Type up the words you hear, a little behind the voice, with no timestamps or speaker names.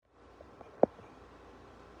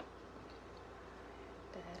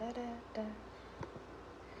Da.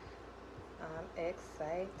 I'm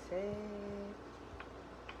excited.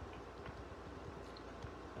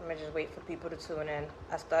 I'm gonna just wait for people to tune in.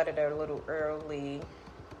 I started a little early.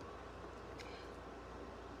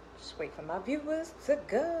 Just wait for my viewers to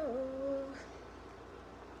go.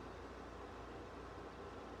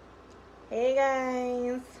 Hey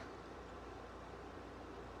guys.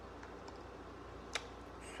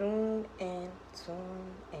 Tune in.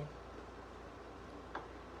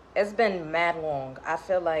 It's been mad long. I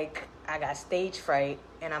feel like I got stage fright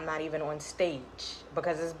and I'm not even on stage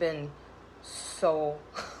because it's been so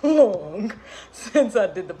long since I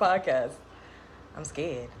did the podcast. I'm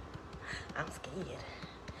scared.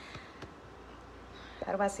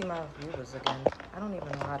 How do I see my viewers again? I don't even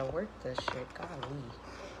know how to work this shit. Golly.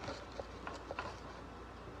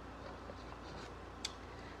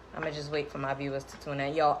 I'm gonna just wait for my viewers to tune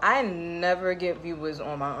in. Yo, I never get viewers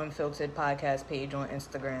on my Unfiltered podcast page on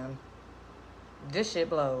Instagram. This shit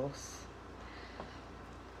blows.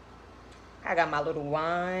 I got my little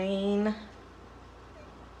wine.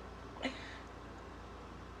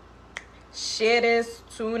 Share this,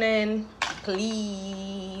 tune in,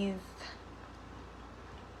 please.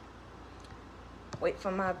 Wait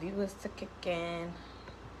for my viewers to kick in.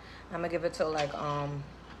 I'm gonna give it till like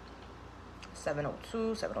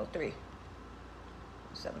 7:02, 7:03,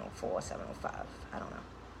 7:04, 7:05. I don't know.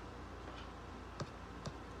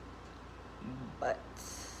 But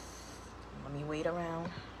let me wait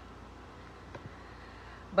around.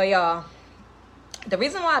 But y'all, the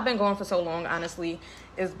reason why I've been going for so long, honestly,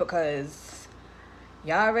 is because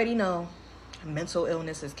y'all already know mental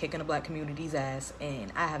illness is kicking the Black community's ass,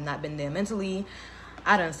 and I have not been there mentally.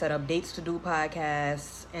 I done set up dates to do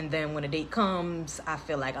podcasts, and then when a date comes, I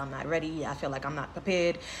feel like I'm not ready. I feel like I'm not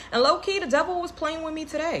prepared. And low-key, the devil was playing with me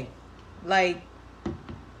today. Like,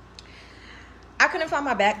 I couldn't find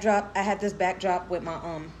my backdrop. I had this backdrop with my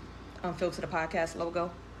Unfiltered podcast logo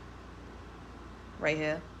right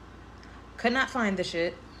here. Could not find the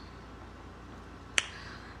shit.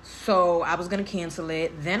 So I was going to cancel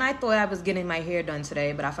it. Then I thought I was getting my hair done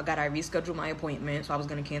today, but I forgot I rescheduled my appointment. So I was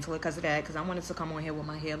going to cancel it because of that, because I wanted to come on here with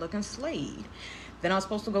my hair looking slayed. Then I was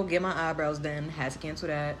supposed to go get my eyebrows done. Had to cancel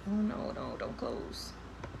that. Oh, no, don't close.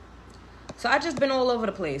 So I just been all over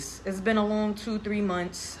the place. It's been a long 2-3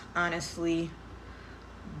 months, honestly.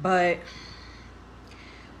 But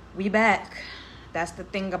we back. That's the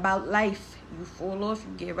thing about life. You fall off,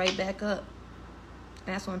 you get right back up.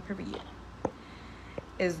 That's on period.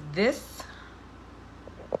 Is this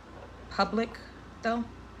public, though?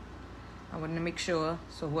 I want to make sure.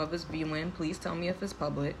 So whoever's viewing, please tell me if it's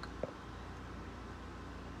public.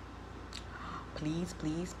 Please.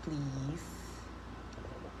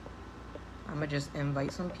 I'm going to just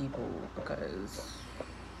invite some people because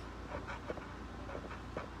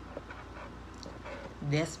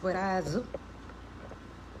that's what I do.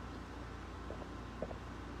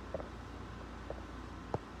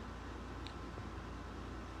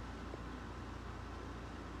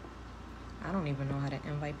 I don't even know how to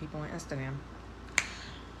invite people on Instagram.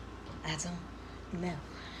 I don't know.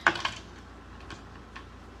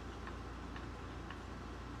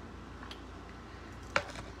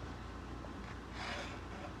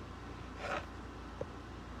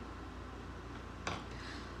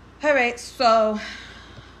 All right, so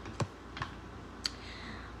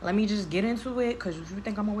let me just get into it, because if you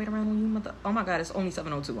think I'm going to wait around on you, mother... Oh, my God, it's only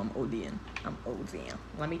 7:02. I'm ODing.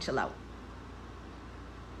 Let me chill out.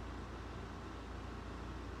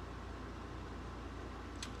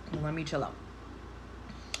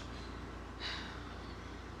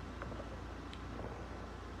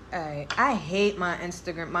 Alright, I hate my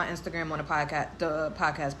Instagram on the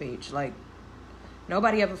podcast page. Like,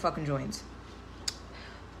 nobody ever fucking joins.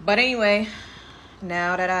 But anyway,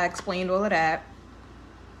 now that I explained all of that,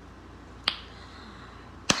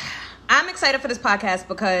 I'm excited for this podcast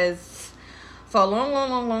because for a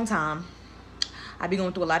long time, I be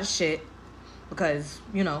going through a lot of shit because,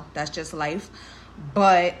 you know, that's just life.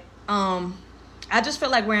 But I just feel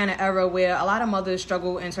like we're in an era where a lot of mothers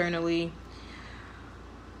struggle internally.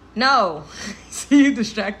 No, see, you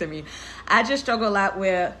distracted me. I just struggle a lot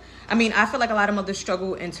I feel like a lot of mothers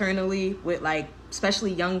struggle internally with, like,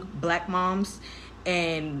 especially young Black moms.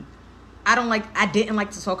 And I didn't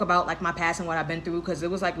like to talk about, like, my past and what I've been through because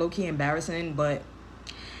it was, like, low-key embarrassing. But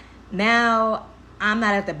now I'm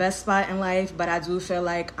not at the best spot in life, but I do feel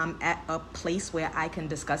like I'm at a place where I can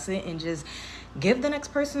discuss it and just give the next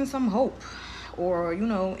person some hope or, you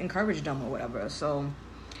know, encourage them or whatever. So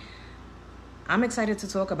I'm excited to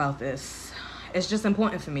talk about this. It's just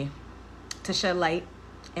important for me to shed light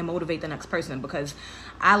and motivate the next person, because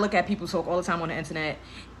I look at people talk all the time on the internet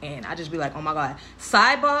and I just be like, oh my God.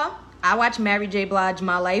 Sidebar, I watched Mary J. Blige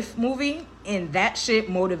My Life movie, and that shit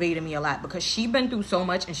motivated me a lot because she been through so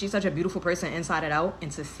much and she's such a beautiful person inside and out,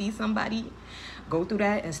 and to see somebody go through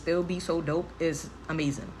that and still be so dope is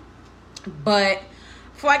amazing. But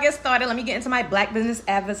before I get started, let me get into my black business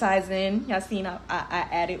advertising. Y'all seen I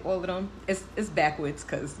added all of them. It's backwards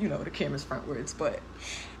because, you know, the camera's frontwards. But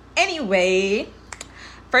anyway,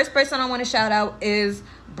 first person I want to shout out is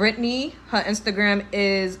Brittany. Her Instagram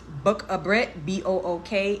is Bookabrit,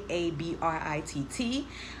 BOOKABRITT.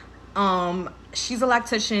 She's a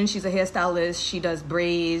loctician. She's a hairstylist. She does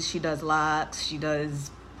braids. She does locks. She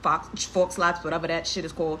does forks, locks, whatever that shit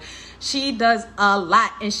is called. She does a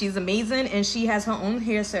lot, and she's amazing. And she has her own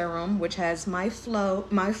hair serum, which has my fro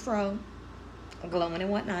glowing and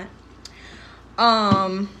whatnot.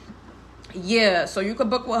 Yeah, so you could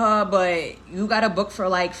book with her, but you gotta book for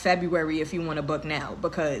like February if you want to book now,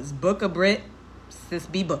 because Book a Brit, sis,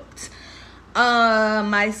 be booked.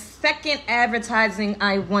 My second advertising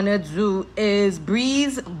I want to do is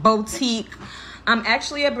Breeze Boutique. I'm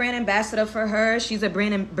actually a brand ambassador for her. She's a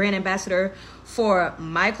brand ambassador for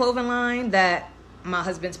my clothing line that my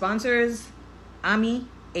husband sponsors, Ami,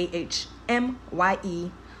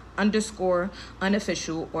 AHMYE _unofficial,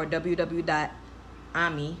 or www.ami.com.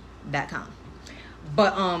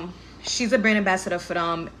 But she's a brand ambassador for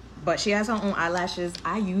them. But she has her own eyelashes.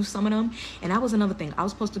 I use some of them. And that was another thing. I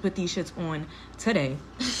was supposed to put these shits on today.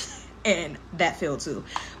 And that failed too.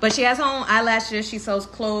 But she has her own eyelashes. She sells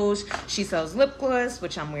clothes. She sells lip gloss,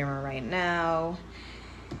 which I'm wearing right now.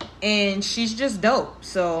 And she's just dope.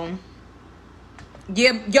 So,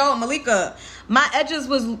 yeah. Yo, Malika, my edges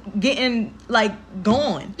was getting, like,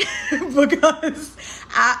 gone. Because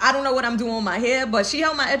I don't know what I'm doing with my hair. But she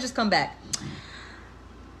helped my edges come back.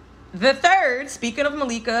 The third, speaking of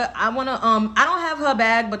Malika, I don't have her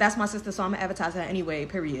bag, but that's my sister, so I'm gonna advertise her anyway,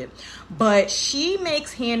 period. But she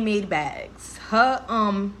makes handmade bags.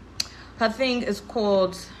 Her thing is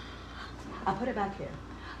called, I'll put it back here.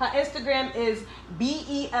 Her Instagram is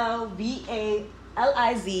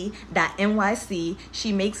BELVALIZ.NYC.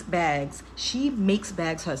 She makes bags. She makes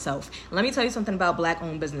bags herself. Let me tell you something about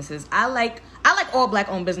black-owned businesses. I like all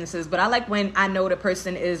black-owned businesses, but I like when I know the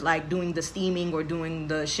person is like doing the steaming or doing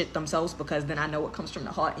the shit themselves, because then I know it comes from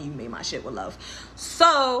the heart and you made my shit with love.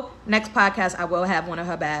 So next podcast I will have one of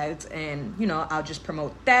her bags, and you know, I'll just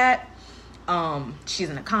promote that. She's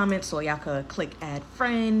in the comments, so y'all could click add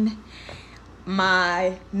friend.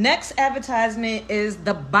 My next advertisement is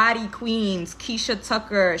the Body Queens, Keisha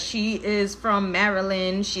Tucker. She is from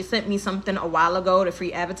Maryland. She sent me something a while ago to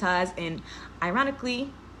free advertise, and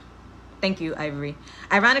ironically, thank you, Ivory.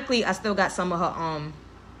 Ironically, I still got some of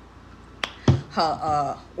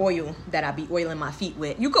her oil that I be oiling my feet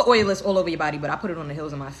with. You could oil this all over your body, but I put it on the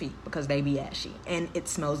heels of my feet because they be ashy, and it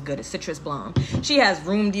smells good. It's Citrus Blonde. She has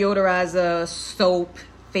room deodorizer, soap,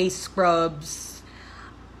 face scrubs,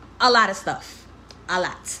 a lot of stuff. A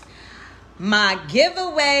lot. My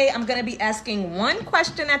giveaway, I'm going to be asking one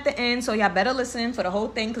question at the end, so y'all better listen for the whole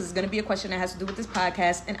thing, because it's going to be a question that has to do with this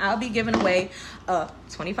podcast, and I'll be giving away a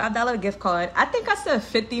 $25 gift card. I think I said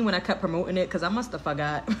 $50 when I kept promoting it, because I must have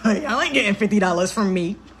forgot. Y'all ain't getting $50 from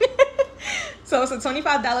me. So it's a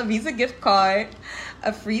 $25 Visa gift card,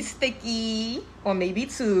 a free sticky, or maybe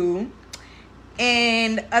two,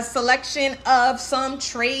 and a selection of some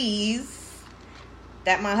trays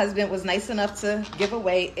that my husband was nice enough to give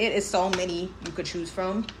away. It is so many you could choose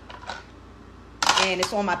from. And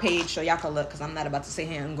it's on my page, so y'all can look, because I'm not about to sit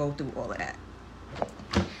here and go through all of that.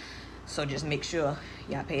 So just make sure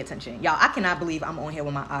y'all pay attention. Y'all, I cannot believe I'm on here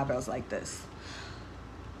with my eyebrows like this.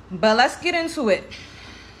 But let's get into it.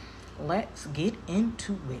 Let's get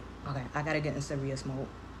into it. Okay, I gotta get in serious mode.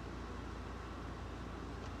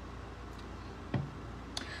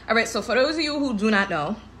 All right, so for those of you who do not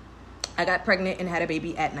know, I got pregnant and had a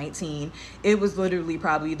baby at 19. It was literally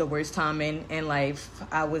probably the worst time in life.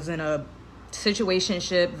 I was in a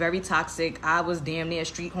situationship, very toxic. I was damn near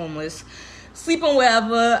street homeless, sleeping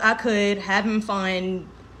wherever I could, having fun,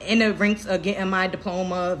 in the ranks of getting my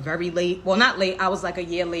diploma very late. Well, not late. I was like a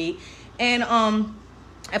year late. And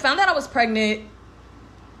I found out I was pregnant.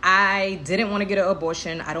 I didn't want to get an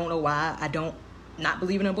abortion. I don't know why. I don't not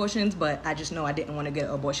believe in abortions, but I just know I didn't want to get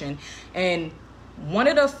an abortion. And one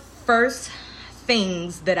of the first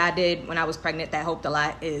things that I did when I was pregnant that helped a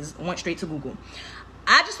lot is went straight to Google.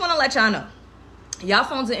 I just want to let y'all know, y'all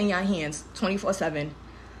phones are in your hands 24/7.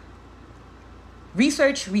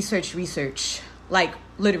 Research. like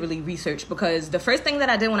literally research, because the first thing that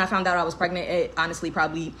I did when I found out I was pregnant, it honestly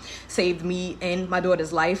probably saved me and my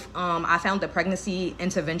daughter's life. I found the pregnancy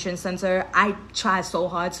intervention center. I tried so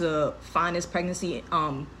hard to find this pregnancy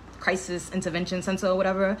crisis intervention center or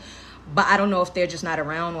whatever, but I don't know if they're just not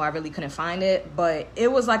around or I really couldn't find it. But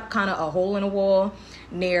it was like kind of a hole in the wall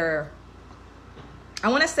near, I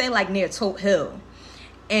want to say like near Tote Hill,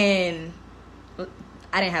 and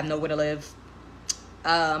I didn't have nowhere to live.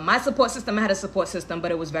 My support system, I had a support system, but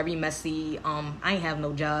it was very messy. I ain't have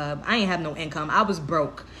no job. I ain't have no income. I was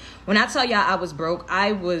broke. When I tell y'all I was broke,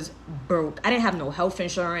 I was broke. I didn't have no health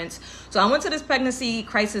insurance. So I went to this pregnancy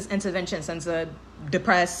crisis intervention center,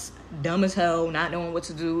 depressed, dumb as hell, not knowing what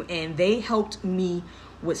to do. And they helped me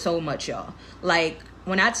with so much, y'all. Like,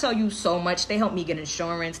 when I tell you so much, they helped me get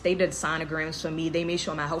insurance. They did sonograms for me. They made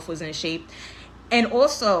sure my health was in shape. And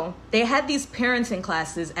also, they had these parenting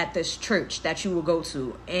classes at this church that you will go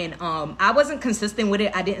to. And I wasn't consistent with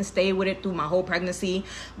it. I didn't stay with it through my whole pregnancy,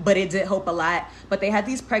 but it did help a lot. But they had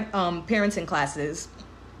these parenting classes.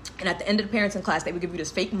 And at the end of the parenting class, they would give you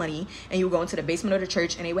this fake money, and you would go into the basement of the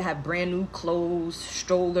church, and they would have brand new clothes,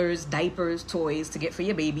 strollers, diapers, toys to get for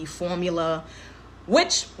your baby, formula,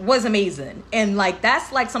 which was amazing. And like,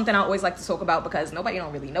 that's like something I always like to talk about, because nobody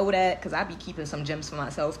don't really know that, because I be keeping some gems for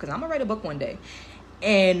myself, because I'm gonna write a book one day.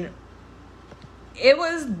 And it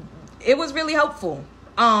was really helpful.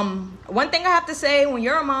 One thing I have to say, when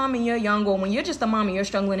you're a mom and you're young, or when you're just a mom and you're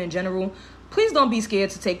struggling in general, please don't be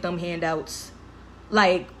scared to take them handouts.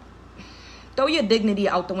 Like, throw your dignity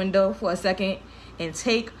out the window for a second and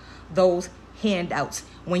take those handouts.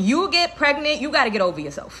 When you get pregnant, you got to get over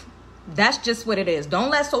yourself. That's just what it is. Don't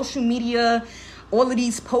let social media, all of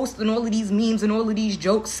these posts and all of these memes and all of these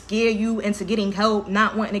jokes scare you into getting help,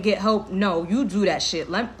 not wanting to get help. No, you do that shit.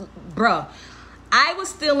 Bruh, I was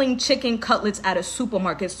stealing chicken cutlets out of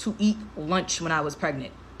supermarkets to eat lunch when I was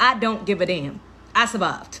pregnant. I don't give a damn. I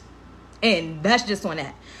survived. And that's just on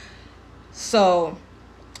that. So,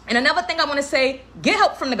 and another thing I want to say, get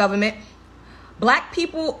help from the government. Black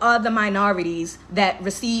people are the minorities that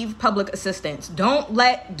receive public assistance. Don't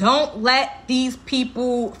let these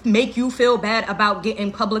people make you feel bad about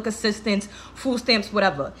getting public assistance, food stamps,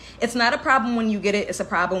 whatever. It's not a problem when you get it. It's a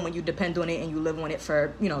problem when you depend on it and you live on it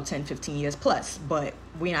for, 10, 15 years plus. But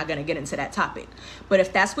we're not going to get into that topic. But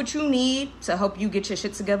if that's what you need to help you get your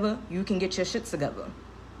shit together, you can get your shit together.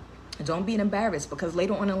 Don't be embarrassed, because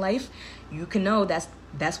later on in life, you can know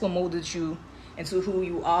that's what molded you into who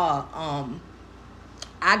you are.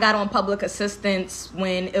 I got on public assistance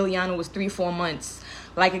when Ileana was 3-4 months.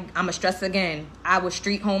 Like, I'm going to stress again, I was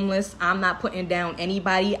street homeless. I'm not putting down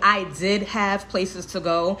anybody. I did have places to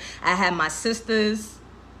go. I had my sisters.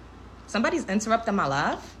 Somebody's interrupting my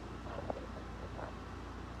live?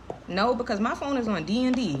 No, because my phone is on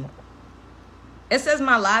D&D. It says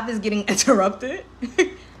my live is getting interrupted.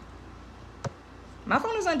 My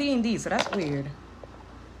phone is on D&D, so that's weird.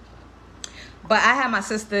 But I had my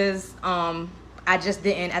sisters. I just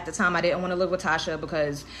didn't, at the time, I didn't want to live with Tasha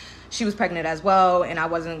because she was pregnant as well, and I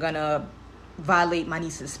wasn't going to violate my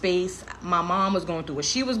niece's space. My mom was going through what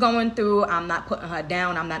she was going through. I'm not putting her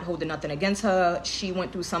down. I'm not holding nothing against her. She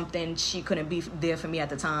went through something. She couldn't be there for me at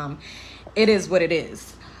the time. It is what it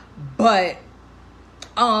is. But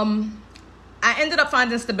I ended up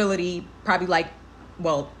finding stability probably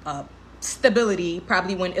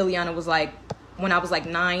when Ileana was when I was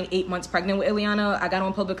 9-8 months pregnant with Ileana. I got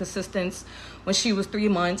on public assistance when she was 3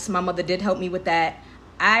 months. My mother did help me with that.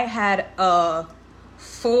 I had a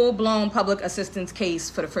full-blown public assistance case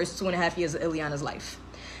for the first 2.5 years of Ileana's life.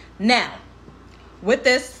 Now, with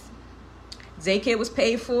this, daycare was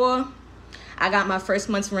paid for. I got my first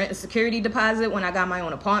month's rent and security deposit when I got my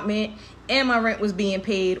own apartment, and my rent was being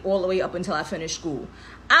paid all the way up until I finished school.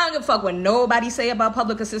 I don't give a fuck what nobody say about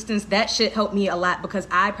public assistance. That shit helped me a lot, because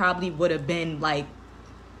I probably would have been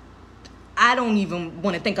I don't even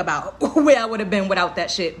want to think about where I would have been without that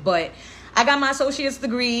shit. But I got my associate's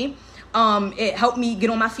degree. It helped me get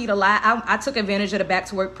on my feet a lot. I took advantage of the back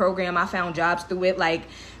to work program. I found jobs through it.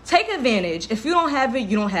 Take advantage. If you don't have it,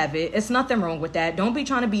 you don't have it. It's nothing wrong with that. Don't be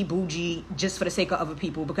trying to be bougie just for the sake of other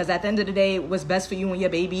people, because at the end of the day, what's best for you and your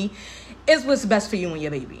baby is what's best for you and your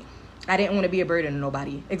baby. I didn't want to be a burden to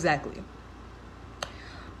nobody. Exactly.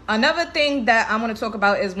 Another thing that I want to talk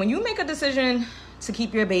about is when you make a decision to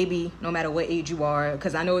keep your baby, no matter what age you are,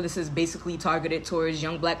 because I know this is basically targeted towards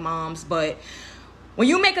young Black moms, but when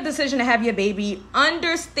you make a decision to have your baby,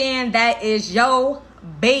 understand that is your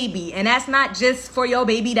baby, and that's not just for your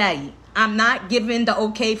baby daddy. I'm not giving the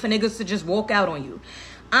okay for niggas to just walk out on you.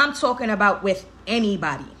 I'm talking about with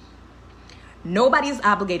anybody. Nobody's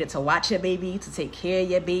obligated to watch your baby, to take care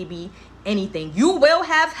of your baby. anything. You will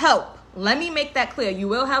have help. Let me make that clear. You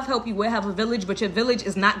will have help. You will have a village, but your village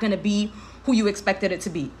is not going to be who you expected it to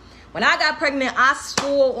be. When I got pregnant, I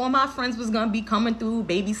swore all my friends was going to be coming through,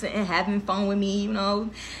 babysitting, having fun with me, you know.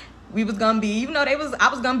 We was going to be, even though I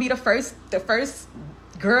was going to be the first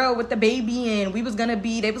girl with the baby, and they was going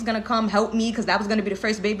to come help me because that was going to be the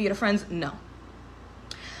first baby of the friends. No.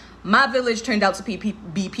 My village turned out to be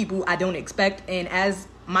people I don't expect, and as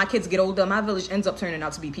my kids get older, my village ends up turning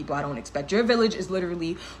out to be people I don't expect. Your village is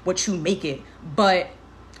literally what you make it. But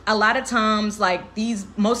a lot of times, like these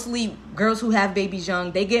mostly girls who have babies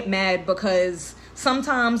young, they get mad because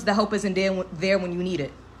sometimes the help isn't there when you need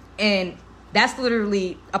it. And that's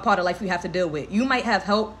literally a part of life you have to deal with. You might have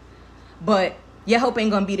help, but your help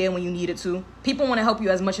ain't gonna be there when you need it to. People want to help you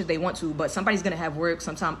as much as they want to, but somebody's gonna have work.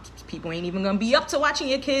 Sometimes people ain't even gonna be up to watching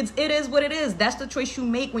your kids. It is what it is. That's the choice you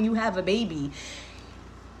make when you have a baby.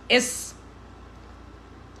 It's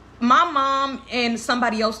my mom and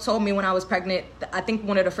somebody else told me when I was pregnant. I think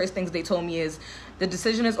one of the first things they told me is the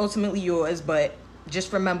decision is ultimately yours, but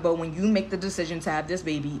just remember when you make the decision to have this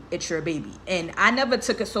baby, it's your baby. And I never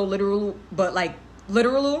took it so literal, but like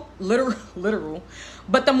literal.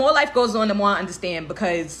 But the more life goes on, the more I understand,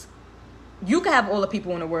 because you can have all the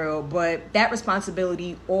people in the world, but that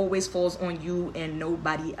responsibility always falls on you and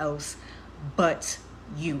nobody else but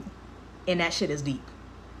you. And that shit is deep.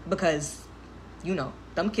 Because, you know,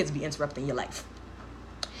 them kids be interrupting your life.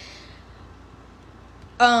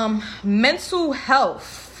 Mental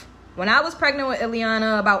health. When I was pregnant with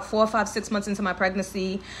Ileana, about 4, 5, 6 months into my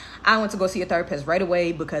pregnancy, I went to go see a therapist right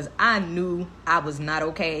away because I knew I was not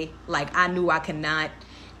okay. Like, I knew I could not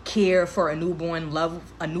care for a newborn, love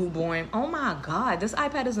a newborn. Oh my God, this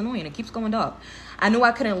iPad is annoying. It keeps going dark. I knew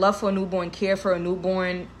I couldn't love for a newborn, care for a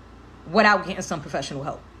newborn without getting some professional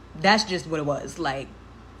help. That's just what it was. Like,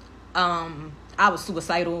 I was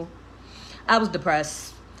suicidal. I was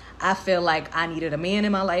depressed. I feel like I needed a man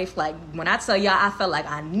in my life. Like, when I tell y'all, I felt like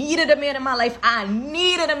I needed a man in my life.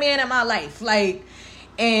 Like,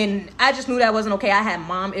 and I just knew that wasn't okay. I had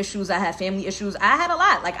mom issues. I had family issues. I had a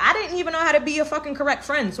lot. Like, I didn't even know how to be a fucking correct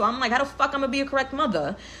friend. So I'm like, how the fuck I'm gonna be a correct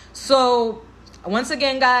mother? So once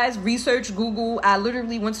again, guys, research, Google. I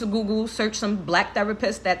literally went to Google, searched some black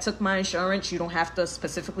therapists that took my insurance. You don't have to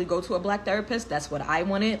specifically go to a black therapist. That's what I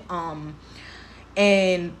wanted.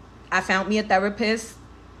 And I found me a therapist.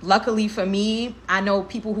 Luckily for me, I know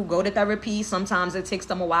people who go to therapy, sometimes it takes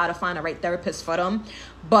them a while to find the right therapist for them.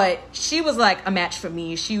 But she was like a match for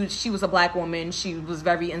me. She was a black woman. She was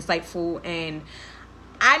very insightful, and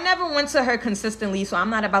I never went to her consistently, so I'm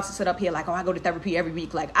not about to sit up here like, oh, I go to therapy every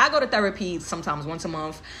week. Like, I go to therapy sometimes once a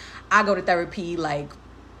month. I go to therapy like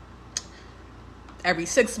every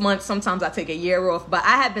 6 months. Sometimes I take a year off. But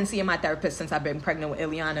I have been seeing my therapist since I've been pregnant with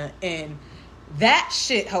Ileana, and that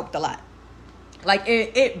shit helped a lot. Like,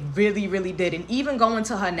 it really, really did. And even going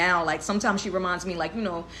to her now, like, sometimes she reminds me, like, you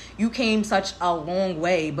know, you came such a long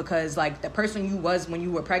way, because, like, the person you was when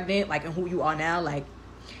you were pregnant, like, and who you are now, like,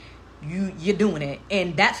 you're doing it.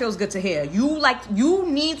 And that feels good to hear. You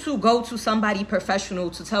need to go to somebody professional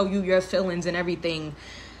to tell you your feelings and everything,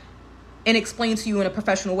 and explain to you in a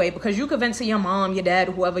professional way, because you could vent to your mom, your dad,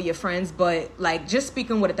 whoever, your friends, but like just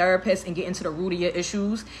speaking with a therapist and getting to the root of your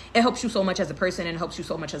issues, it helps you so much as a person and helps you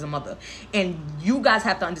so much as a mother. And you guys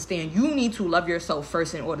have to understand, you need to love yourself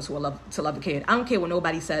first in order to love a kid. I don't care what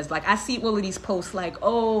nobody says. Like, I see all of these posts like,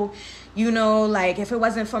 oh, you know, like, if it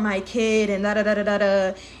wasn't for my kid and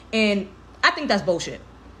da-da-da-da-da-da, and I think that's bullshit.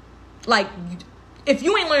 Like, if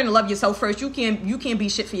you ain't learning to love yourself first, you can't be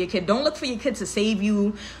shit for your kid. Don't look for your kid to save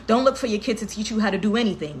you. Don't look for your kid to teach you how to do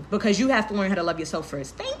anything, because you have to learn how to love yourself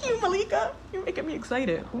first. Thank you, Malika. You're making me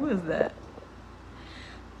excited. Who is that?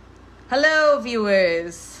 Hello,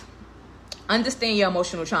 viewers. Understand your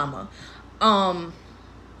emotional trauma.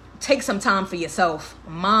 Take some time for yourself.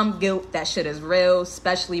 Mom guilt, that shit is real,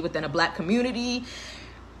 especially within a black community.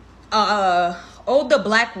 Older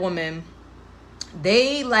black women,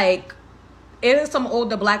 they like... It is some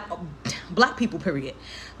older black people, period.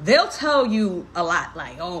 They'll tell you a lot,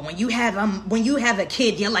 like, oh, when you have a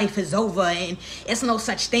kid, your life is over and it's no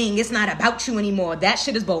such thing. It's not about you anymore. That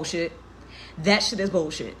shit is bullshit.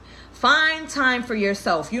 Find time for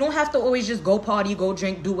yourself. You don't have to always just go party, go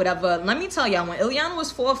drink, do whatever. Let me tell y'all, when Ileana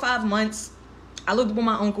was 4 or 5 months, I lived with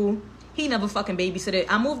my uncle. He never fucking babysitted.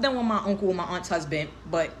 I moved in with my uncle and my aunt's husband,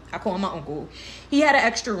 but I call him my uncle. He had an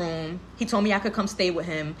extra room. He told me I could come stay with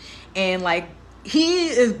him. And, like,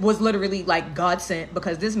 was literally, like, God sent,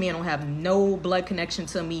 because this man don't have no blood connection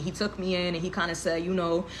to me. He took me in and he kind of said, you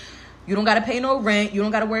know, you don't got to pay no rent. You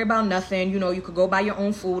don't got to worry about nothing. You know, you could go buy your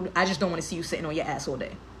own food. I just don't want to see you sitting on your ass all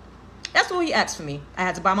day. That's all he asked for me. I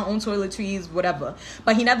had to buy my own toiletries, whatever.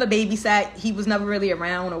 But he never babysat. He was never really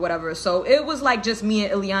around or whatever. So it was like just me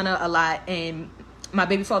and Ileana a lot. And my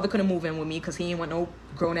baby father couldn't move in with me because he didn't want no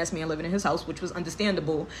grown-ass man living in his house, which was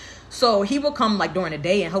understandable. So he would come like during the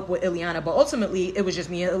day and help with Ileana. But ultimately, it was just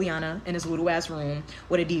me and Ileana in his little-ass room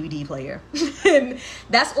with a DVD player. And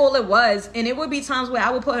that's all it was. And it would be times where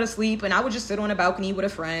I would put her to sleep and I would just sit on the balcony with a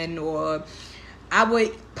friend, or I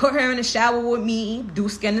would put her in the shower with me, do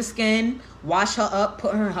skin to skin, wash her up,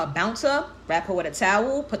 put her in her bouncer, wrap her with a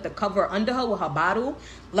towel, put the cover under her with her bottle,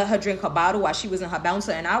 let her drink her bottle while she was in her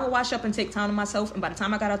bouncer, and I would wash up and take time to myself. And by the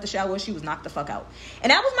time I got out the shower, she was knocked the fuck out.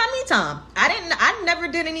 And that was my me time. I never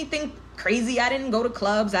did anything crazy. I didn't go to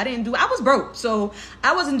clubs. I was broke, so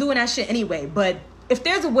I wasn't doing that shit anyway. But if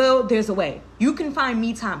there's a will, there's a way. You can find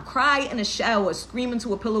me time. Cry in the shower, scream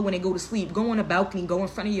into a pillow when they go to sleep, go on the balcony, go in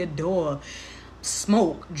front of your door,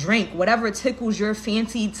 smoke, drink, whatever tickles your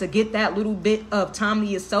fancy to get that little bit of time to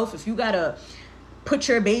yourself. If you gotta put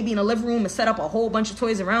your baby in a living room and set up a whole bunch of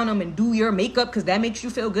toys around them and do your makeup because that makes you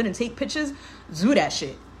feel good and take pictures, do that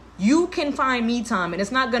shit. You can find me time, and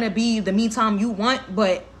it's not gonna be the me time you want,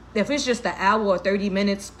 but if it's just an hour or 30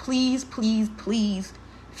 minutes, please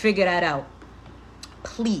figure that out.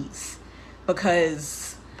 Please.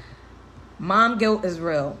 Because mom guilt is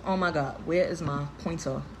real. Oh my God, where is my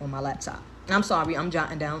pointer on my laptop? I'm sorry, I'm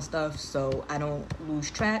jotting down stuff so I don't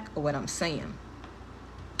lose track of what I'm saying.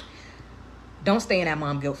 Don't stay in that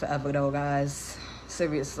mom guilt forever though, guys.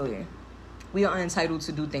 Seriously. We are entitled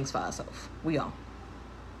to do things for ourselves. We are.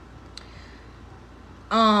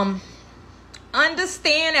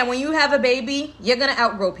 Understand that when you have a baby, you're going to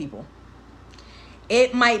outgrow people.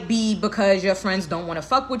 It might be because your friends don't want to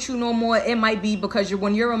fuck with you no more. It might be because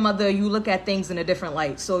when you're a mother, you look at things in a different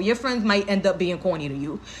light. So your friends might end up being corny to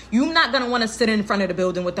you. You're not going to want to sit in front of the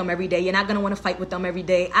building with them every day. You're not going to want to fight with them every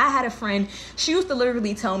day. I had a friend. She used to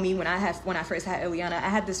literally tell me when I first had Ileana, I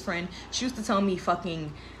had this friend. She used to tell me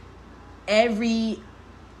fucking every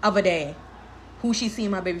other day who she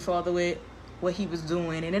seen my baby father with, what he was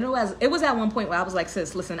doing. And it was at one point where I was like,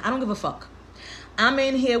 sis, listen, I don't give a fuck. I'm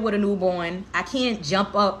in here with a newborn. I can't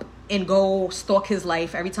jump up and go stalk his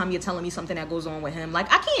life every time you're telling me something that goes on with him.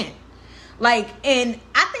 Like, I can't. Like, and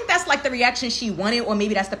I think that's like the reaction she wanted, or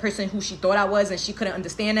maybe that's the person who she thought I was and she couldn't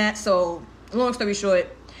understand that. So, long story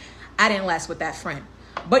short, I didn't last with that friend.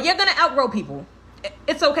 But you're going to outgrow people.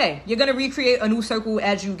 It's okay. You're going to recreate a new circle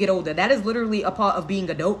as you get older. That is literally a part of being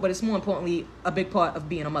adult, but it's more importantly a big part of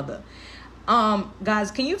being a mother.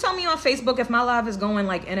 Guys, can you tell me on Facebook if my live is going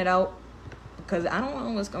like in and out? Because I don't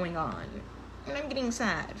know what's going on. And I'm getting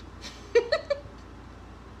sad.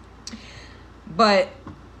 But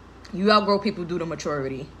you outgrow people due to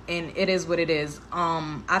maturity. And it is what it is.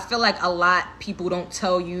 I feel like a lot of people don't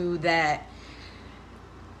tell you that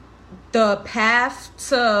the path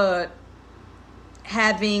to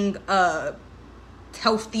having a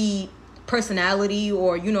healthy personality,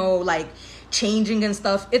 or, you know, like changing and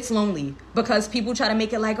stuff, it's lonely, because people try to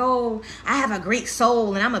make it like, oh, I have a great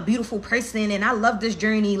soul and I'm a beautiful person and I love this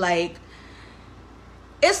journey. Like,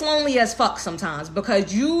 it's lonely as fuck sometimes,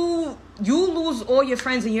 because you lose all your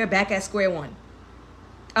friends and you're back at square one.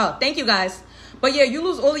 Oh, thank you guys. But yeah, you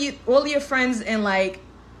lose all your friends and like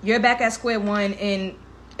you're back at square one, and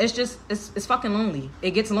it's just it's fucking lonely.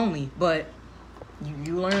 It gets lonely, but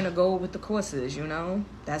you learn to go with the courses, you know?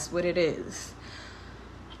 That's what it is.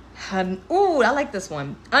 Ooh, I like this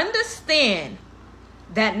one. Understand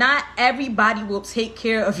that not everybody will take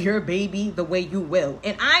care of your baby the way you will.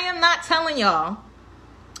 And I am not telling y'all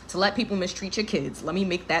to let people mistreat your kids. Let me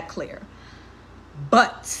make that clear.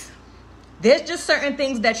 But there's just certain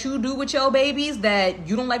things that you do with your babies that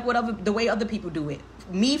you don't like the way other people do it.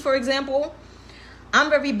 Me, for example,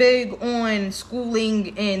 I'm very big on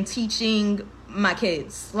schooling and teaching my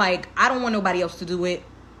kids. Like, I don't want nobody else to do it.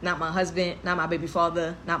 Not my husband, not my baby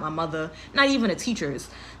father, not my mother, not even the teachers.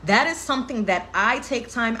 That is something that I take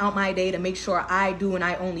time out my day to make sure I do, and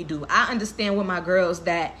I only do. I understand with my girls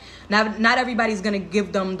that not everybody's going to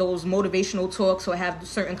give them those motivational talks or have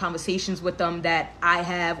certain conversations with them that I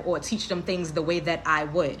have, or teach them things the way that I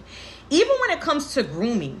would. Even when it comes to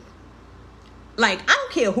grooming. Like, I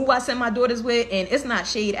don't care who I send my daughters with, and it's not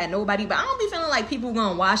shade at nobody, but I don't be feeling like people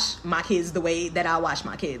gonna wash my kids the way that I wash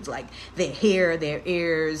my kids. Like, their hair, their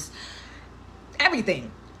ears, everything.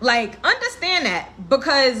 Like, understand that,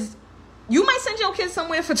 because you might send your kids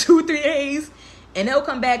somewhere for 2-3 days, and they'll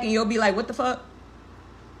come back and you'll be like, what the fuck?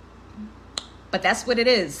 But that's what it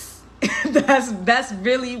is. That's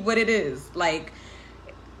really what it is. Like,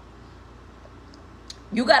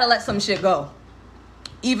 you gotta let some shit go.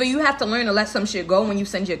 Either you have to learn to let some shit go when you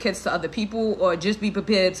send your kids to other people, or just be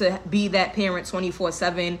prepared to be that parent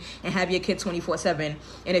 24/7 and have your kid 24/7.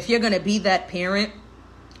 And if you're going to be that parent,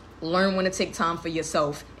 learn when to take time for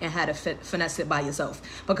yourself and how to finesse it by yourself.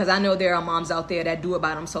 Because I know there are moms out there that do it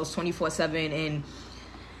by themselves 24/7, and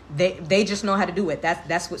they just know how to do it.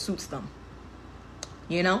 That's what suits them.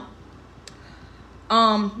 You know?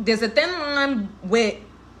 There's a thin line with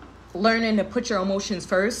learning to put your emotions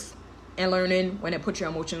first and learning when to put your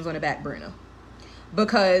emotions on the back burner.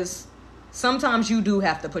 Because sometimes you do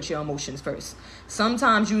have to put your emotions first.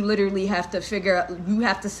 Sometimes you literally have to you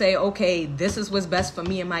have to say, okay, this is what's best for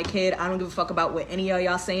me and my kid. I don't give a fuck about what any of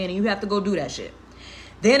y'all saying, and you have to go do that shit.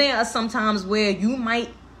 Then there are some times where you might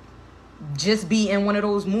just be in one of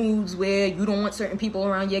those moods where you don't want certain people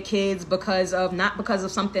around your kids not because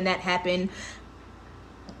of something that happened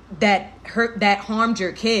that harmed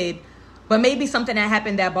your kid, but maybe something that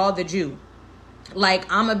happened that bothered you. Like,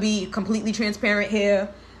 I'm gonna be completely transparent here.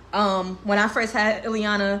 When I first had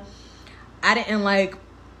Ileana, I didn't like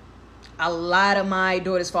a lot of my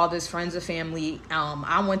daughter's father's friends or family.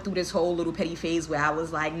 I went through this whole little petty phase where I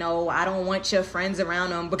was like, no, I don't want your friends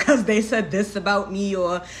around them because they said this about me,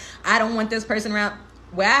 or I don't want this person around.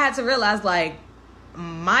 Where I had to realize, like,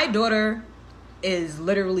 my daughter is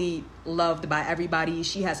literally loved by everybody.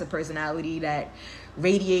 She has a personality that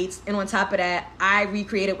radiates, and on top of that, I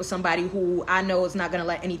recreated with somebody who I know is not going to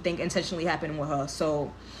let anything intentionally happen with her.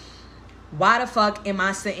 So why the fuck am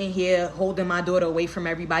I sitting here holding my daughter away from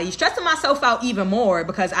everybody, stressing myself out even more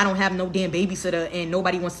because I don't have no damn babysitter and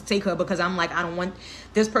nobody wants to take her because I'm like, I don't want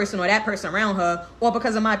this person or that person around her, or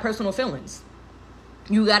because of my personal feelings.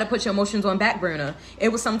 You got to put your emotions on back burner.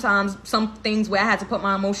 It was sometimes some things where I had to put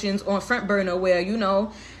my emotions on front burner where, you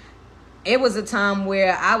know, it was a time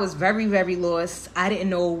where I was very, very lost. I didn't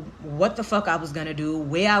know what the fuck I was going to do,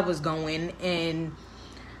 where I was going. And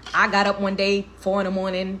I got up one day, 4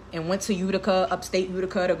 a.m, and went to Utica, upstate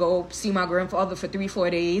Utica, to go see my grandfather for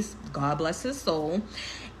 3-4 days. God bless his soul.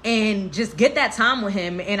 And just get that time with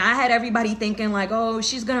him. And I had everybody thinking like, oh,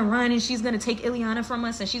 she's going to run and she's going to take Ileana from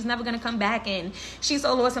us and she's never going to come back and she's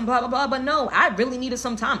so lost and blah, blah, blah. But no, I really needed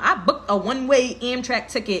some time. I booked a one-way Amtrak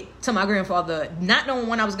ticket to my grandfather, not knowing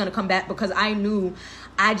when I was going to come back, because I knew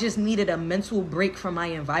I just needed a mental break from my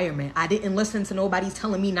environment. I didn't listen to nobody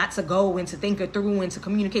telling me not to go and to think it through and to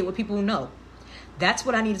communicate with people. No, that's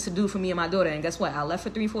what I needed to do for me and my daughter. And guess what? I left for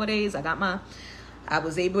 3-4 days. I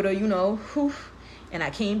was able to, you know, and I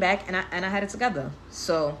came back and I had it together.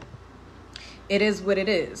 So it is what it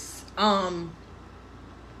is.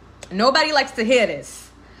 Nobody likes to hear this,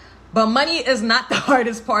 but money is not the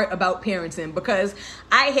hardest part about parenting, because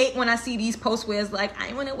I hate when I see these posts where it's like,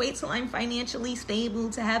 I want to wait till I'm financially stable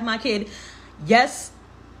to have my kid. Yes,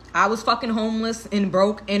 I was fucking homeless and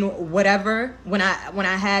broke and whatever when I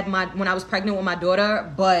was pregnant with my daughter,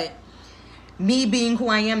 but me being who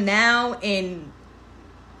I am now and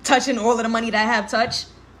touching all of the money that I have touched,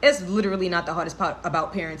 it's literally not the hardest part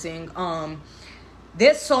about parenting.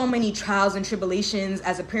 There's so many trials and tribulations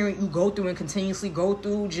as a parent you go through and continuously go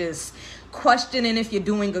through, just questioning if you're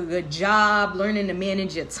doing a good job, learning to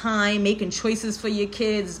manage your time, making choices for your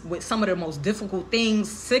kids with some of the most difficult things,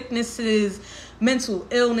 sicknesses, mental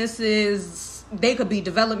illnesses. They could be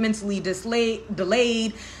developmentally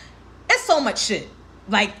delayed. It's so much shit.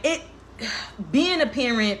 Like, being a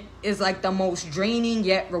parent is like the most draining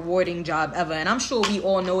yet rewarding job ever. And I'm sure we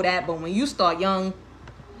all know that. But when you start young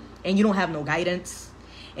and you don't have no guidance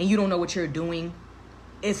and you don't know what you're doing,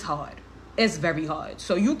 it's hard. It's very hard.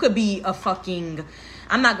 So you could be a fucking,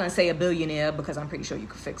 I'm not going to say a billionaire because I'm pretty sure you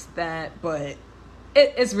could fix that. But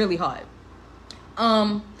it's really hard.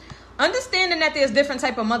 Understanding that there's different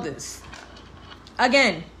type of mothers.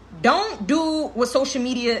 Again, don't do what social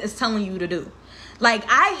media is telling you to do. Like,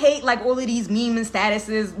 I hate, like, all of these memes and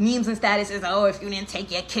statuses. Oh, if you didn't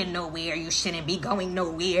take your kid nowhere, you shouldn't be going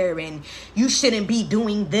nowhere. And you shouldn't be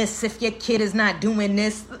doing this if your kid is not doing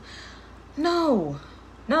this. No.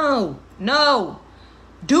 Do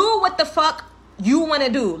what the fuck you want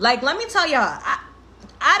to do. Like, let me tell y'all,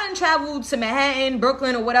 I done traveled to Manhattan,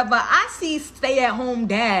 Brooklyn, or whatever. I see stay-at-home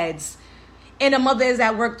dads and a mother is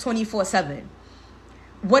at work 24/7.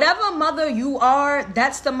 Whatever mother you are,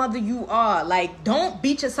 that's the mother you are. Like, don't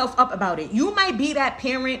beat yourself up about it. You might be that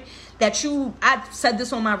parent that I said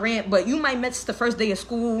this on my rant, but you might miss the first day of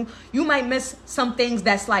school. You might miss some things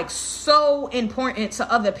that's like so important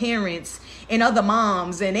to other parents and other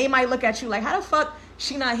moms. And they might look at you like, how the fuck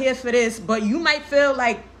she not here for this? But you might feel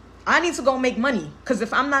like I need to go make money. Because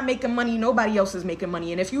if I'm not making money, nobody else is making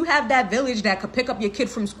money. And if you have that village that could pick up your kid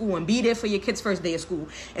from school and be there for your kid's first day of school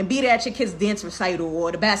and be there at your kid's dance recital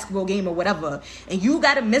or the basketball game or whatever, and you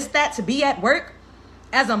got to miss that to be at work,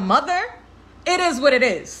 as a mother, it is what it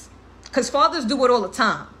is. Because fathers do it all the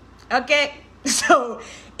time. Okay? So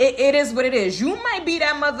it is what it is. You might be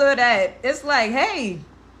that mother that it's like, hey,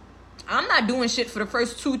 I'm not doing shit for the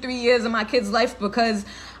first 2-3 years of my kid's life because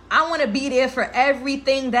I want to be there for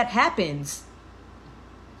everything that happens.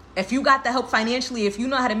 If you got the help financially, if you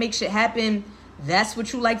know how to make shit happen, that's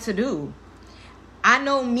what you like to do. I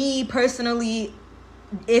know me personally,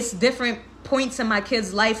 it's different points in my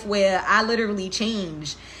kid's life where I literally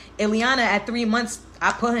change. Eliana, at 3 months,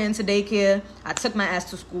 I put her into daycare. I took my ass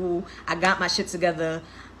to school. I got my shit together.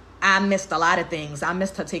 I missed a lot of things. I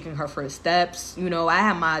missed her taking her first steps. You know, I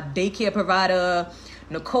had my daycare provider,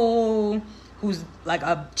 Nicole, who's like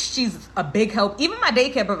she's a big help. Even my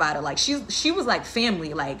daycare provider, like she was like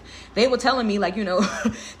family. Like they were telling me, like, you know,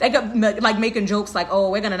 they kept like making jokes like,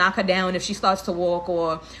 oh, we're gonna knock her down if she starts to walk,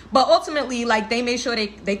 but ultimately, like, they made sure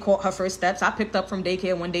they caught her first steps. I picked up from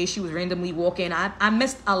daycare one day. She was randomly walking. I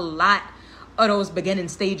missed a lot of those beginning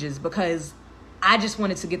stages because I just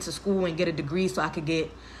wanted to get to school and get a degree so I could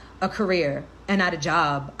get a career and not a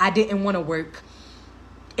job. I didn't want to work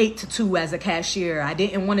 8 to 2 as a cashier. I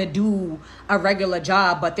didn't want to do a regular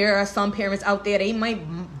job, but there are some parents out there, they might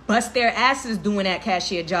bust their asses doing that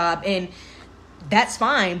cashier job, and that's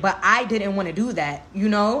fine, but I didn't want to do that, you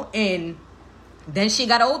know? And then she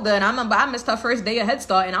got older, and I remember I missed her first day of Head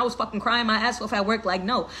Start, and I was fucking crying my ass off at work like,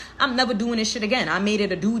 no, I'm never doing this shit again. I made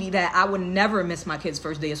it a duty that I would never miss my kid's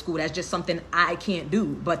first day of school. That's just something I can't do.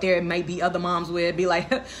 But there might be other moms where it'd be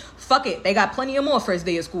like, fuck it, they got plenty of more first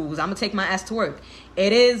day of schools. I'm gonna take my ass to work.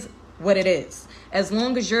 It is what it is. As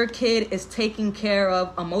long as your kid is taken care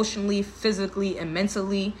of emotionally, physically, and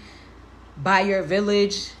mentally by your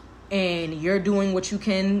village, and you're doing what you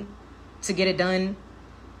can to get it done,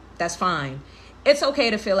 that's fine. It's okay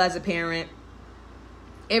to feel as a parent.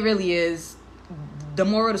 It really is. The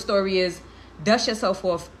moral of the story is, dust yourself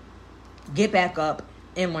off, get back up,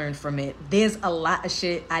 and learn from it. There's a lot of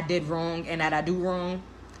shit I did wrong and that I do wrong.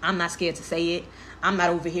 I'm not scared to say it. I'm not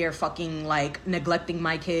over here fucking like neglecting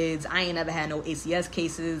my kids. I ain't never had no ACS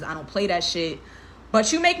cases. I don't play that shit.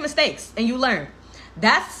 But you make mistakes and you learn.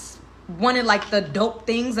 That's one of like the dope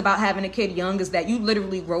things about having a kid young, is that you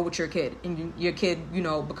literally grow with your kid, and your kid, you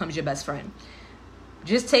know, becomes your best friend.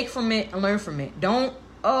 Just take from it and learn from it. Don't,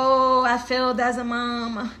 oh, I failed as a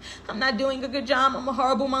mom, I'm not doing a good job, I'm a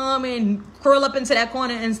horrible mom, and curl up into that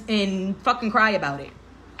corner and fucking cry about it.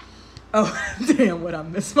 Oh, damn, what I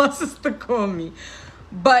miss. My sister called me.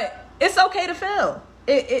 But it's okay to fail.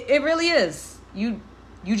 It really is. You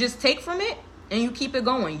just take from it and you keep it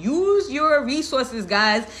going. Use your resources,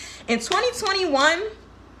 guys. In 2021,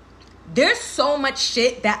 there's so much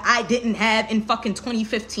shit that I didn't have in fucking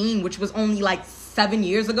 2015, which was only like 7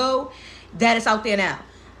 years ago, that is out there now.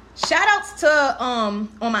 Shout outs to on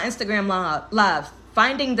my Instagram live,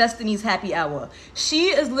 Finding Destiny's Happy Hour. She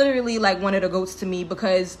is literally like one of the goats to me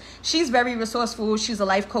because she's very resourceful. She's a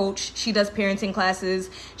life coach. She does parenting classes.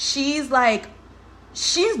 She's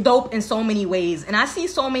dope in so many ways. And I see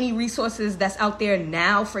so many resources that's out there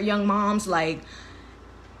now for young moms. Like,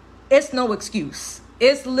 it's no excuse.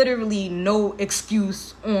 It's literally no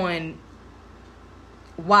excuse on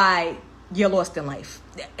why you're lost in life,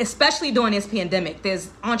 especially during this pandemic. There's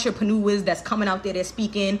entrepreneurs that's coming out there, they're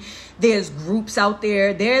speaking. There's groups out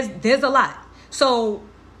there. There's a lot. So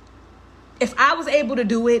if I was able to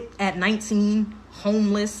do it at 19,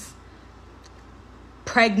 homeless,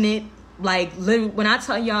 pregnant, like, when I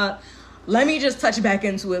tell y'all, let me just touch back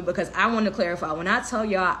into it because I want to clarify. When I tell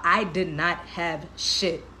y'all I did not have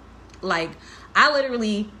shit, like, I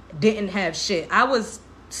literally didn't have shit. I was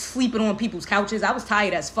sleeping on people's couches. I was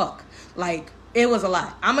tired as fuck. Like, it was a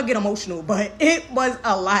lot. I'm gonna get emotional, but it was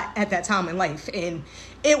a lot at that time in life, and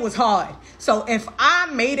it was hard. So if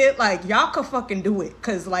I made it, like, y'all could fucking do it,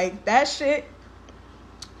 because, like, that shit,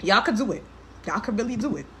 y'all could do it. Y'all could really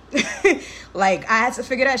do it. Like, I had to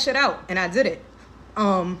figure that shit out, and I did it.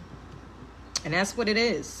 And that's what it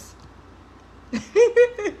is.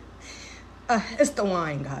 It's the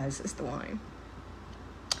wine, guys. It's the wine.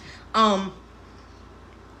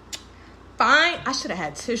 I should have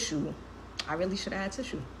had tissue. I really should have had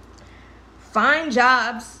tissue. Find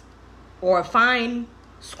jobs or find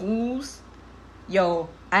schools. Yo,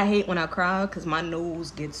 I hate when I cry because my nose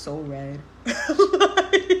gets so red.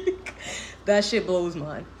 Like, that shit blows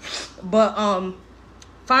mine. But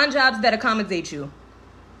find jobs that accommodate you.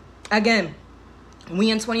 Again, we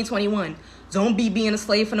in 2021. Don't be being a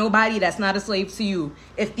slave for nobody that's not a slave to you.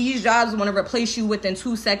 If these jobs want to replace you within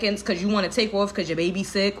 2 seconds because you want to take off because your baby's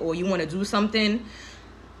sick or you want to do something,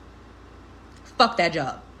 fuck that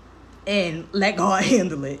job and let God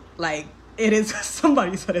handle it. Like, it is,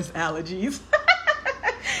 somebody said it's allergies.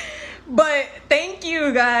 But thank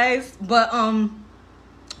you guys. But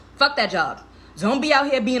fuck that job. Don't be out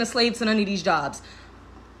here being a slave to none of these jobs.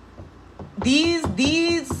 These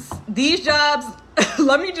jobs,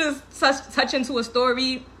 let me just touch into a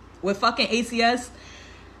story with fucking ACS.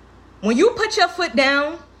 When you put your foot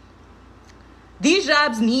down, these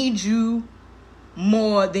jobs need you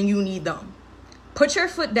more than you need them. Put your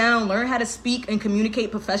foot down, learn how to speak and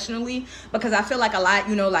communicate professionally, because I feel like a lot,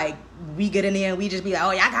 you know, like, we get in there and we just be like,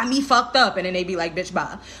 oh, y'all got me fucked up, and then they be like, bitch,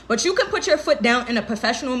 bye. But you can put your foot down in a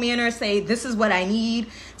professional manner, say, this is what I need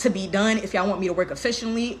to be done if y'all want me to work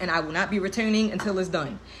efficiently, and I will not be returning until it's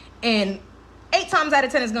done. And 8 times out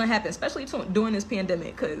of 10 it's gonna happen, especially during this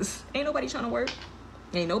pandemic, because ain't nobody trying to work.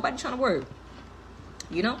 Ain't nobody trying to work.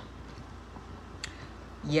 You know?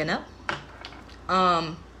 You know?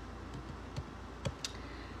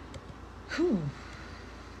 Whew.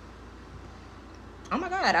 Oh my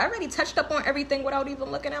God, I already touched up on everything without even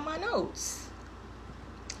looking at my notes.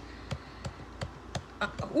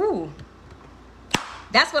 Ooh.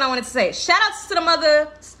 That's what I wanted to say. Shout outs to the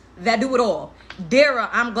mothers that do it all. Dara,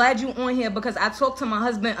 I'm glad you on here because I talk to my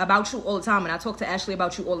husband about you all the time and I talk to Ashley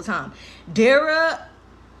about you all the time. Dara,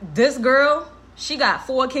 this girl, she got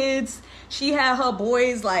 4 kids. She had her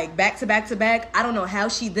boys like back to back to back. I don't know how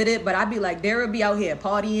she did it, but I'd be like, Dara be out here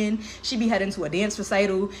partying. She be heading to a dance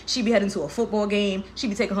recital. She be heading to a football game. She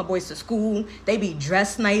be taking her boys to school. They be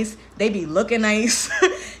dressed nice. They be looking nice.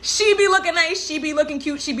 She be looking nice. She be looking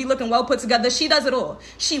cute. She be looking well put together. She does it all.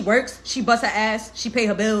 She works. She busts her ass. She pay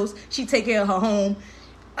her bills. She take care of her home.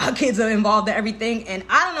 Her kids are involved in everything. And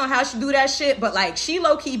I don't know how she do that shit, but like, she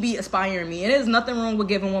low-key be inspiring me. And there's nothing wrong with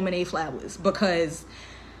giving women a flowers because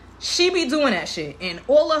she be doing that shit. And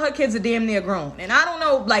all of her kids are damn near grown. And I don't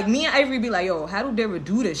know, like, me and Ivory be like, yo, how do Dara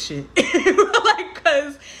do this shit? Like,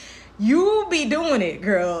 because you be doing it,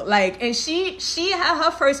 girl. Like, and she had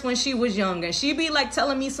her first when she was young. And she be like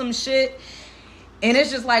telling me some shit. And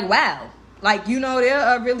it's just like, wow. Like, you know, there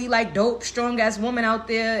are really like dope, strong ass women out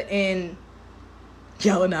there. And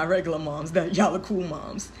y'all are not regular moms. Y'all are cool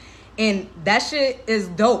moms. And that shit is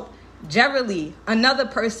dope. Jerry, another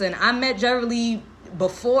person. I met Jerry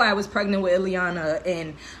before I was pregnant with Ileana.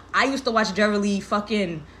 And I used to watch Jerry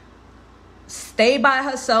fucking stay by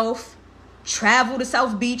herself, travel to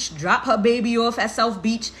South Beach, drop her baby off at South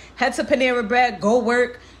Beach, head to Panera Bread, go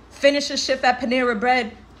work, finish a shift at Panera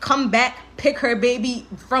Bread, come back, pick her baby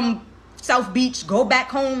from South Beach, go back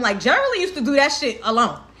home. Like, Jerry used to do that shit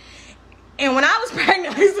alone. And when I was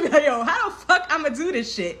pregnant, I used to be like, yo, how the fuck I'm gonna do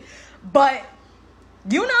this shit? But,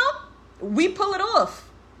 you know, we pull it off.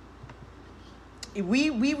 We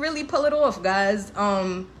really pull it off, guys.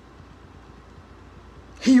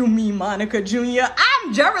 You mean Monica Jr.?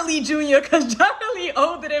 I'm Jerry Lee Jr. because Jerry Lee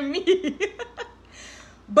older than me.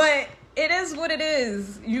 But it is what it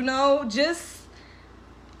is, you know? Just,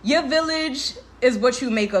 your village is what you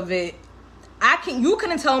make of it. You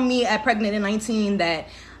couldn't tell me at pregnant at 19 that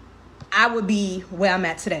I would be where I'm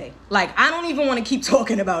at today. Like, I don't even want to keep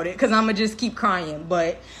talking about it because I'm going to just keep crying.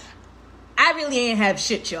 But I really ain't have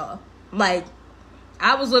shit, y'all. Like,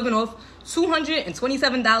 I was living off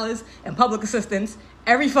 $227 in public assistance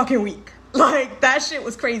every fucking week. Like, that shit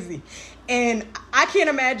was crazy. And I can't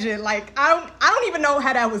imagine, like, I don't even know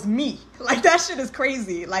how that was me. Like, that shit is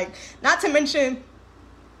crazy. Like, not to mention,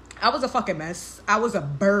 I was a fucking mess. I was a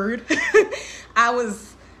bird.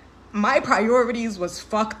 My priorities was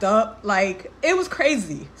fucked up. Like, it was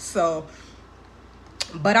crazy. So,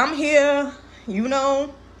 but I'm here, you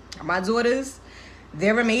know, my daughters,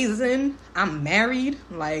 they're amazing. I'm married.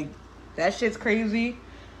 Like, that shit's crazy.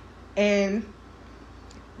 And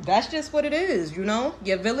that's just what it is, you know?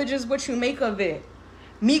 Your village is what you make of it.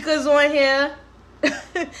 Mika's on here.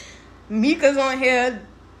 Mika's on here.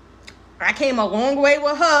 I came a long way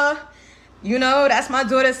with her. You know, that's my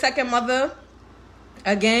daughter's second mother.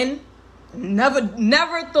 Again, never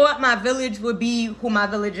thought my village would be who my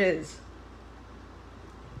village is.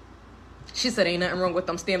 She said, ain't nothing wrong with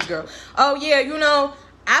them stamps, girl. Oh, yeah, you know,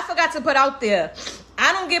 I forgot to put out there.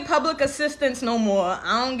 I don't get public assistance no more.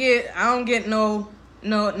 I don't get no,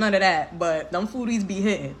 none of that. But them foodies be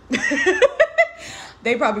hitting.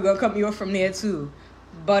 They probably gonna cut me off from there, too.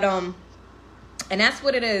 But, and that's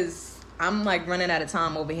what it is. I'm, like, running out of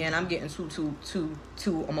time over here, and I'm getting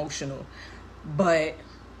too emotional. But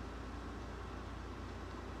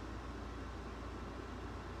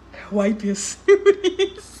wipe your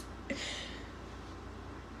snoodies.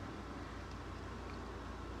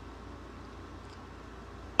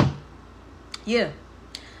 Yeah.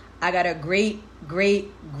 I got a great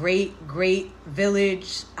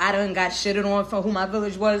village. I done got shitted on for who my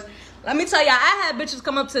village was. Let me tell y'all, I had bitches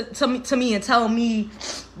come up to me and tell me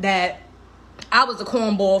that I was a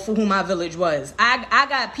cornball for who my village was. I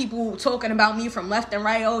got people talking about me from left and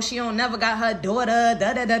right. Oh, she don't never got her daughter.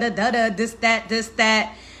 This,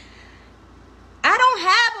 that. I don't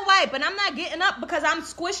have a wife, and I'm not getting up because I'm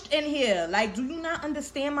squished in here. Like, do you not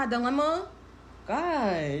understand my dilemma?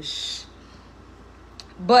 Gosh.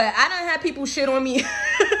 But I done had people shit on me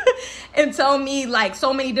and tell me, like,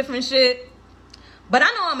 so many different shit. But I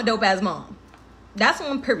know I'm a dope-ass mom. That's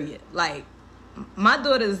on period. Like, my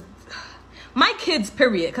daughters, my kids,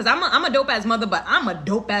 period. Because I'm a dope-ass mother, but I'm a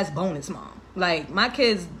dope-ass bonus mom. Like, my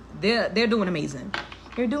kids, they're doing amazing.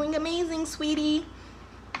 They're doing amazing, sweetie.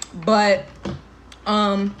 But,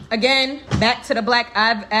 again, back to the black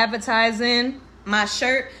advertising. My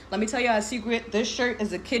shirt, let me tell y'all a secret. This shirt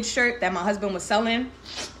is a kid's shirt that my husband was selling.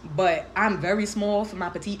 But I'm very small for my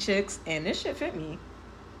petite chicks. And this shit fit me.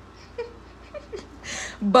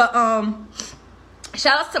 But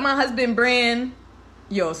shout outs to my husband Brand.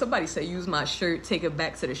 Yo, somebody say use my shirt, take it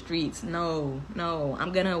back to the streets. No,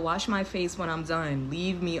 I'm gonna wash my face when I'm done.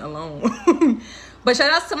 Leave me alone. But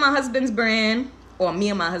shout outs to my husband's brand, or me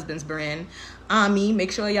and my husband's brand, Ami.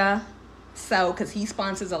 Make sure y'all sell, because he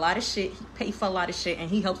sponsors a lot of shit. He pays for a lot of shit, and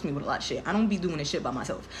he helps me with a lot of shit. I don't be doing this shit by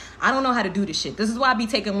myself. I don't know how to do this shit. This is why I be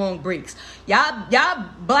taking long breaks. Y'all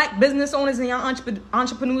black business owners and y'all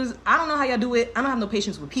entrepreneurs, I don't know how y'all do it. I don't have no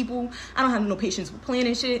patience with people. I don't have no patience with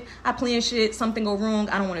planning shit. I plan shit, something go wrong,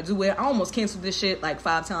 I don't want to do it. I almost canceled this shit like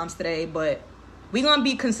 5 times today, but we gonna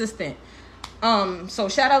be consistent. So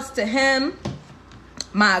shout outs to him.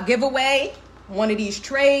 My giveaway, one of these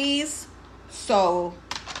trays. So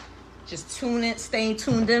just stay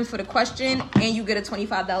tuned in for the question, and you get a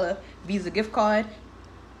 $25 Visa gift card.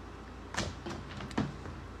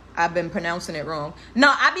 I've been pronouncing it wrong.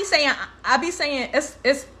 No, I be saying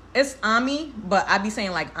it's Ami, but I be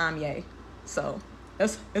saying like Amye. So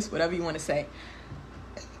it's whatever you want to say.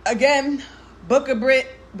 Again, book a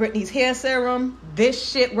Britney's hair serum. This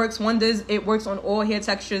shit works wonders. It works on all hair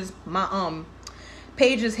textures. My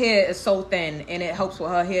Paige's hair is so thin, and it helps with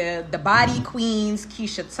her hair. The Body Queens,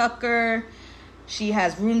 Keisha Tucker. She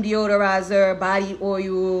has room deodorizer, body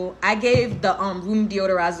oil. I gave the room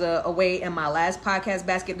deodorizer away in my last podcast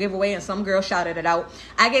basket giveaway, and some girl shouted it out.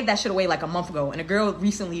 I gave that shit away like a month ago, and a girl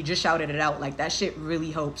recently just shouted it out. Like, that shit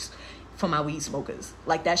really helps for my weed smokers.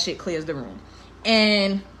 Like, that shit clears the room.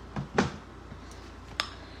 And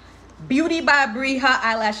Beauty by Brie, her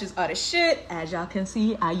eyelashes are the shit. As y'all can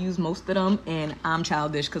see, I use most of them, and I'm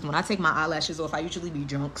childish because when I take my eyelashes off, I usually be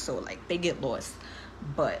drunk, so like they get lost.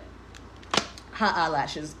 But her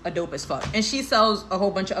eyelashes are dope as fuck. And she sells a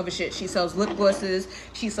whole bunch of other shit. She sells lip glosses.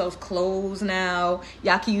 She sells clothes now.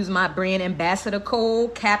 Y'all can use my brand ambassador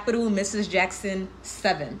code, capital Mrs. Jackson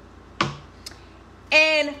 7.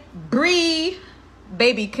 And Brie,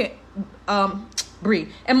 baby, Bree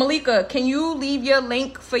and Malika, can you leave your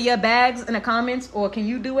link for your bags in the comments, or can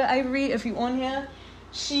you do it, Ivory, if you on here?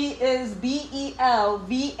 She is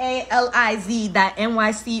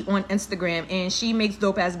BELVALIZ.NYC on Instagram, and she makes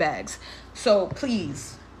dope ass bags. So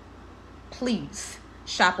please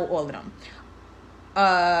shop with all of them.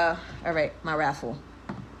 All right, my raffle.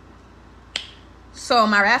 So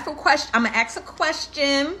my raffle question, I'm gonna ask a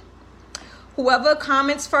question. Whoever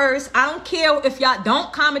comments first, I don't care if y'all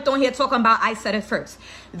don't comment on here talking about I said it first.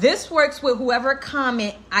 This works with whoever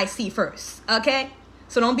comment I see first, okay?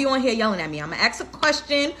 So don't be on here yelling at me. I'm going to ask a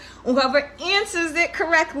question. Whoever answers it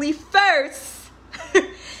correctly first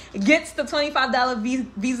gets the $25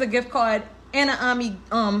 Visa gift card and an Ami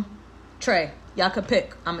tray. Y'all could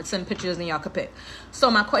pick. I'm going to send pictures and y'all could pick.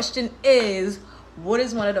 So my question is, what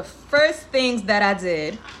is one of the first things that I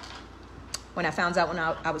did when I found out when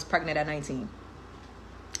I was pregnant at 19?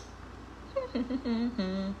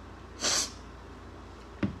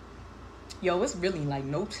 Yo, it's really like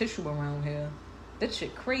no tissue around here. That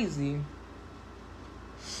shit crazy.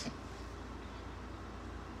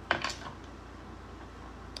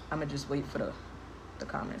 I'ma just wait for the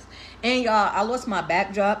comments. And y'all, I lost my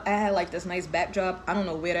backdrop. I had like this nice backdrop. I don't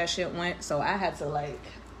know where that shit went. So I had to like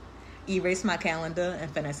erase my calendar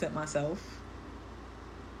and finish it myself.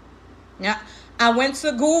 Yeah, I went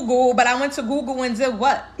to Google, but I went to Google and did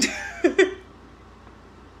what?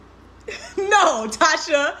 No,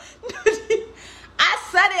 Tasha. I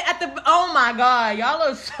said it at the... Oh, my God. Y'all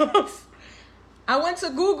are so... I went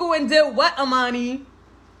to Google and did what, Amani?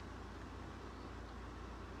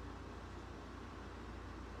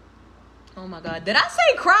 Oh, my God. Did I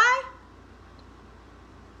say cry?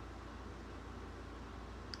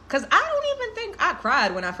 Because I don't even think I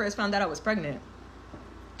cried when I first found out I was pregnant.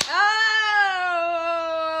 Oh,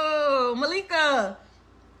 Malika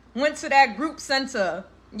went to that group center.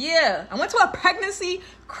 Yeah, I went to a pregnancy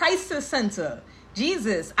crisis center.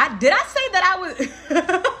 Jesus, did I say that I was...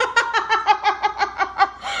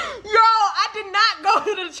 Yo, I did not go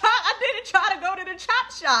to the chop. I didn't try to go to the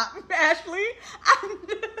chop shop, Ashley.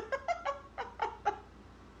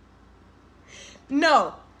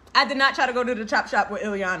 No, I did not try to go to the chop shop with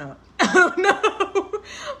Ileana. I don't know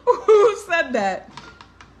who said that.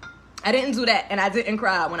 I didn't do that, and I didn't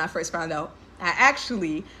cry when I first found out. I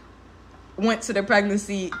actually went to the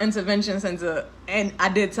pregnancy intervention center, and I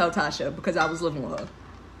did tell Tasha because I was living with her.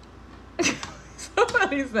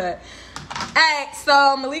 Somebody said, alright,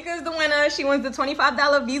 so Malika is the winner. She wins the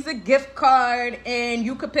 $25 Visa gift card, and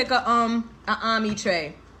you could pick a Ami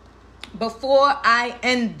tray. Before I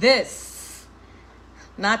end this,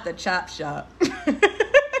 not the chop shop.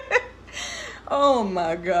 Oh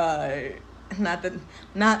my god.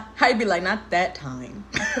 I'd be like, not that time.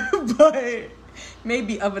 But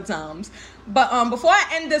maybe other times. But before I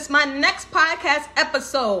end this, my next podcast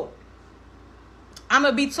episode, I'm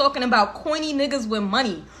gonna be talking about corny niggas with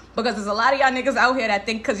money. Because there's a lot of y'all niggas out here that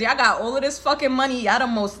think because y'all got all of this fucking money, y'all the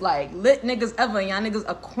most like lit niggas ever, and y'all niggas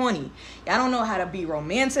are corny. Y'all don't know how to be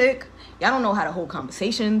romantic. Y'all don't know how to hold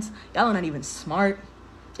conversations. Y'all are not even smart.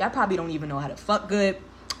 Y'all probably don't even know how to fuck good.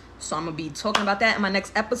 So I'm gonna be talking about that in my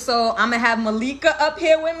next episode. I'm gonna have Malika up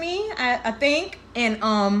here with me, I think. And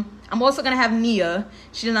I'm also gonna have Nia.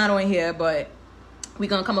 She's not on here, but we're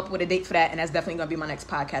gonna come up with a date for that, and that's definitely gonna be my next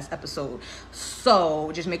podcast episode.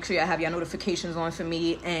 So just make sure y'all have your notifications on for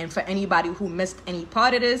me. And for anybody who missed any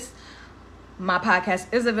part of this, my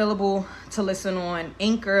podcast is available to listen on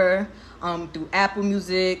Anchor, through Apple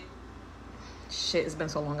Music. Shit, it's been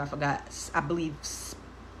so long I forgot. I believe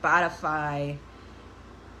Spotify,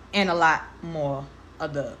 and a lot more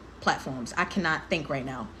of the platforms. I cannot think right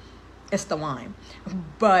now. It's the wine.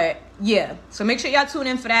 But yeah, so make sure y'all tune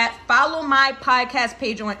in for that. Follow my podcast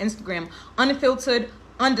page on Instagram,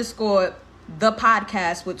 unfiltered_the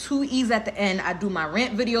podcast with 2 E's at the end. I do my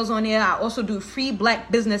rant videos on there. I also do free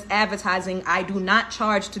black business advertising. I do not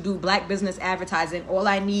charge to do black business advertising. All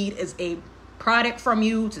I need is a product from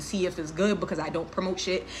you to see if it's good, because I don't promote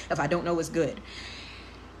shit if I don't know it's good.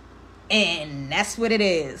 And that's what it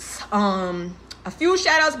is. A few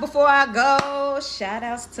shout outs before I go. Shout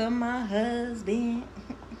outs to my husband.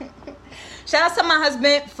 Shout outs to my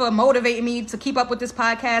husband for motivating me to keep up with this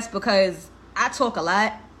podcast, because I talk a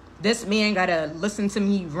lot. This man gotta listen to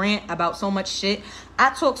me rant about so much shit. I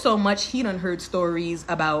talk so much, he done heard stories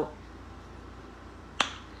about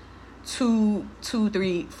 2,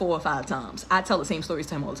 3, 4, 5 times. I tell the same stories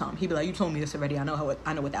to him all the time. He be like, you told me this already. I know what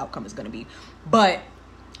the outcome is gonna be. But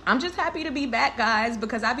I'm just happy to be back, guys,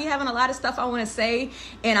 because I be having a lot of stuff I want to say,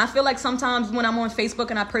 and I feel like sometimes when I'm on Facebook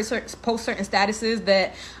and I post certain statuses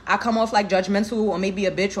that I come off like judgmental or maybe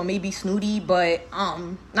a bitch or maybe snooty, but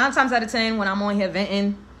 9 times out of 10 when I'm on here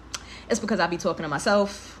venting, it's because I be talking to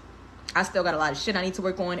myself. I still got a lot of shit I need to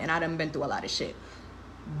work on, and I done been through a lot of shit.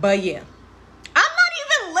 But yeah, I'm not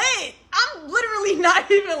even lit. I'm literally not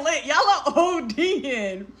even lit. Y'all are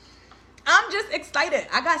ODing. I'm just excited.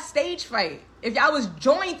 I got stage fright. If y'all was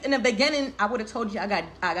joined in the beginning, I would have told you I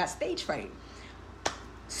got stage fright.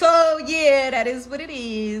 So yeah, that is what it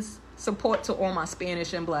is. Support to all my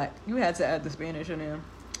Spanish and black. You had to add the Spanish in there.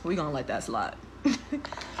 We gonna let that slide.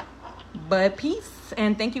 But peace,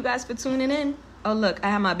 and thank you guys for tuning in. Oh look,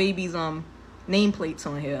 I have my baby's nameplates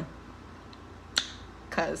on here,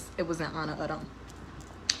 cause it was in honor of them.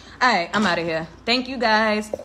 All right, I'm out of here. Thank you guys.